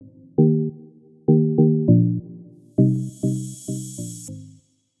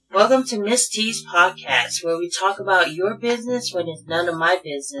Welcome to Miss T's podcast, where we talk about your business when it's none of my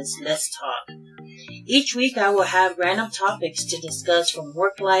business. Let's talk. Each week I will have random topics to discuss from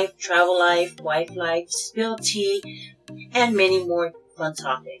work life, travel life, wife life, spill tea, and many more fun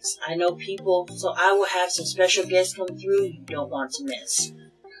topics. I know people, so I will have some special guests come through you don't want to miss.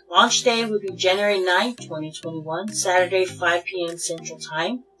 Launch day will be January 9th, 2021, Saturday, 5 p.m. Central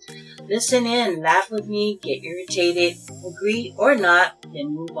Time. Listen in, laugh with me, get irritated, agree or not,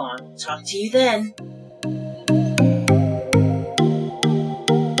 then move on. Talk to you then.